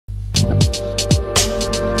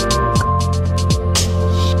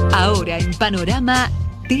Panorama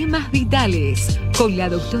Temas Vitales con la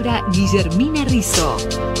doctora Guillermina Rizzo.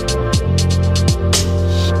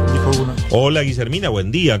 Hola Guillermina,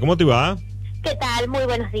 buen día, ¿cómo te va? ¿Qué tal? Muy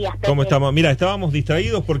buenos días, Pepe. ¿Cómo estamos? Mira, estábamos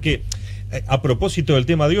distraídos porque a propósito del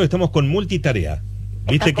tema de hoy estamos con multitarea.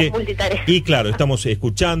 Viste que multitarea. Y claro, estamos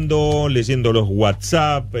escuchando, leyendo los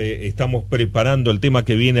WhatsApp, estamos preparando el tema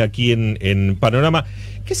que viene aquí en Panorama.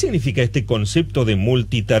 ¿Qué significa este concepto de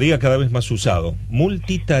multitarea cada vez más usado?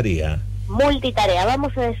 Multitarea. Multitarea,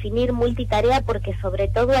 vamos a definir multitarea porque sobre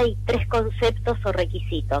todo hay tres conceptos o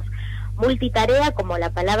requisitos. Multitarea, como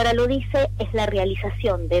la palabra lo dice, es la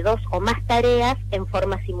realización de dos o más tareas en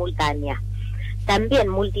forma simultánea. También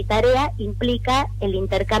multitarea implica el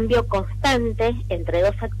intercambio constante entre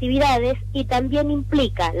dos actividades y también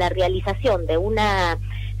implica la realización de una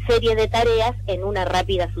serie de tareas en una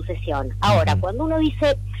rápida sucesión. Ahora, cuando uno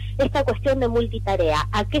dice esta cuestión de multitarea,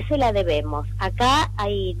 ¿a qué se la debemos? Acá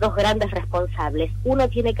hay dos grandes responsables. Uno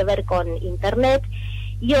tiene que ver con Internet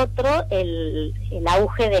y otro el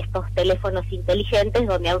auge de estos teléfonos inteligentes,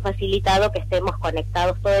 donde han facilitado que estemos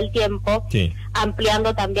conectados todo el tiempo, sí,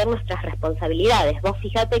 ampliando también nuestras responsabilidades. Vos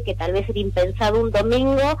fíjate que tal vez era impensado un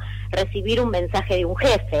domingo recibir un mensaje de un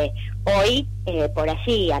jefe. Hoy, por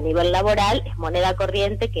allí, a nivel laboral, es moneda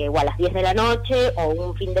corriente que o a las 10 de la noche o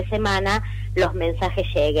un fin de semana los mensajes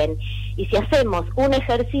lleguen. Y si hacemos un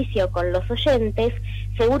ejercicio con los oyentes,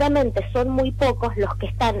 seguramente son muy pocos los que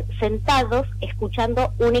están sentados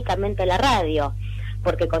escuchando únicamente la radio,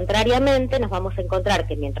 porque contrariamente nos vamos a encontrar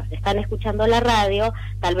que mientras están escuchando la radio,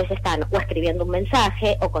 tal vez están o escribiendo un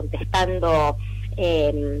mensaje o contestando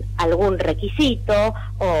algún requisito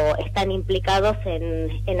o están implicados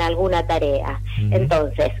en alguna tarea.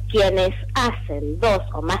 Entonces, quienes hacen dos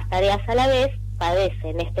o más tareas a la vez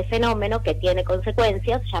padecen este fenómeno que tiene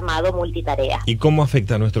consecuencias llamado multitarea. ¿Y cómo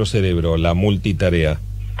afecta a nuestro cerebro la multitarea?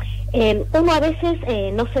 Uno a veces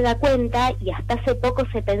no se da cuenta, y hasta hace poco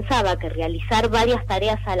se pensaba que realizar varias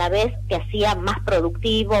tareas a la vez te hacía más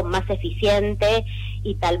productivo, más eficiente,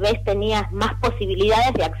 y tal vez tenías más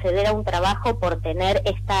posibilidades de acceder a un trabajo por tener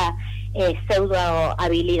esta pseudo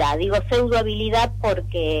habilidad. Digo pseudo habilidad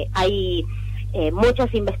porque hay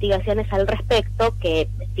muchas investigaciones al respecto que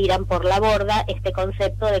tiran por la borda este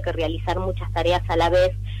concepto de que realizar muchas tareas a la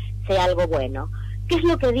vez sea algo bueno. ¿Qué es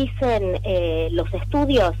lo que dicen los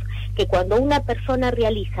estudios? Que cuando una persona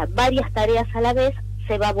realiza varias tareas a la vez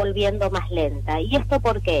se va volviendo más lenta. ¿Y esto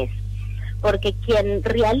por qué es? Porque quien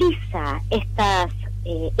realiza estas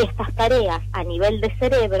tareas a nivel de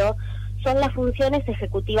cerebro son las funciones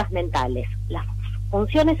ejecutivas mentales. Las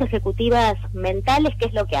funciones ejecutivas mentales, ¿qué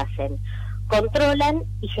es lo que hacen? Controlan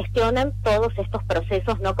y gestionan todos estos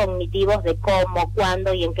procesos no cognitivos de cómo,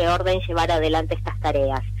 cuándo y en qué orden llevar adelante estas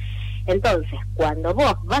tareas. Entonces, cuando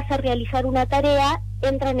vos vas a realizar una tarea,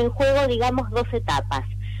 entran en juego, digamos, dos etapas.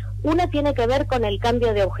 Una tiene que ver con el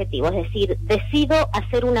cambio de objetivo, es decir, decido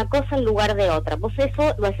hacer una cosa en lugar de otra. Vos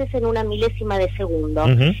eso lo haces en una milésima de segundo.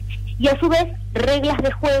 Y a su vez, reglas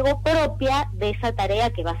de juego propia de esa tarea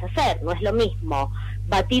que vas a hacer. No es lo mismo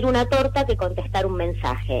batir una torta que contestar un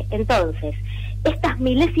mensaje. Entonces, estas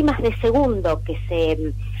milésimas de segundo que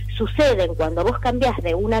se suceden cuando vos cambiás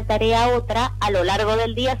de una tarea a otra, a lo largo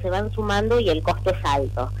del día se van sumando y el costo es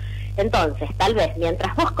alto. Entonces, tal vez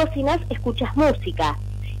mientras vos cocinás, escuchas música,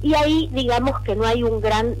 y ahí digamos que no hay un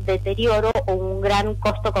gran deterioro o un gran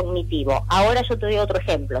costo cognitivo. Ahora yo te doy otro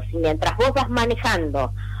ejemplo. Si mientras vos vas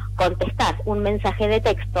manejando contestás un mensaje de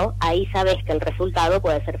texto, ahí sabes que el resultado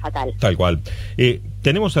puede ser fatal. Tal cual.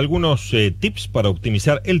 ¿Tenemos algunos tips para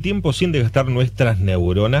optimizar el tiempo sin desgastar nuestras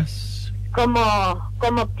neuronas?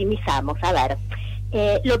 ¿Cómo optimizamos? A ver,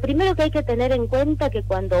 lo primero que hay que tener en cuenta es que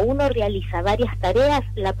cuando uno realiza varias tareas,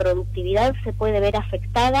 la productividad se puede ver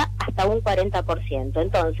afectada hasta un 40%.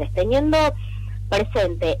 Entonces, teniendo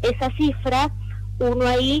presente esa cifra, uno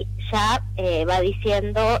ahí ya va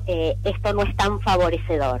diciendo esto no es tan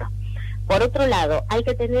favorecedor. Por otro lado, hay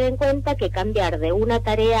que tener en cuenta que cambiar de una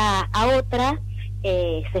tarea a otra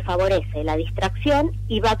se favorece la distracción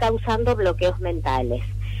y va causando bloqueos mentales.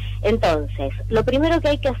 Entonces, lo primero que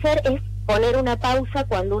hay que hacer es poner una pausa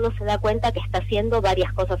cuando uno se da cuenta que está haciendo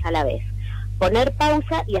varias cosas a la vez. Poner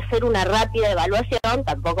pausa y hacer una rápida evaluación,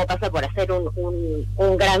 tampoco pasa por hacer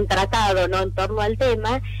un gran tratado, ¿no?, en torno al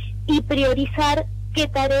tema, y priorizar qué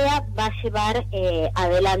tarea va a llevar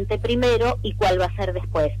adelante primero y cuál va a ser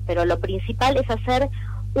después. Pero lo principal es hacer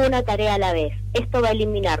una tarea a la vez. Esto va a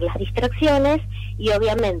eliminar las distracciones y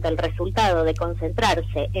obviamente el resultado de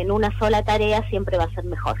concentrarse en una sola tarea siempre va a ser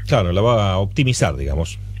mejor. Claro, la va a optimizar,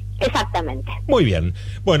 digamos. Exactamente. Muy bien.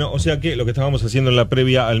 Bueno, o sea que lo que estábamos haciendo en la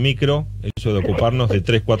previa al micro, eso de ocuparnos de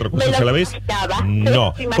 3, 4 cosas a la vez,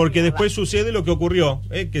 no, porque después sucede lo que ocurrió,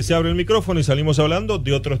 que se abre el micrófono y salimos hablando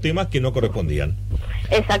de otros temas que no correspondían.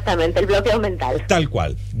 Exactamente, el bloqueo mental. Tal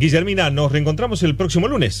cual. Guillermina, nos reencontramos el próximo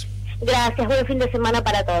lunes. Gracias, buen fin de semana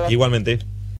para todos. Igualmente.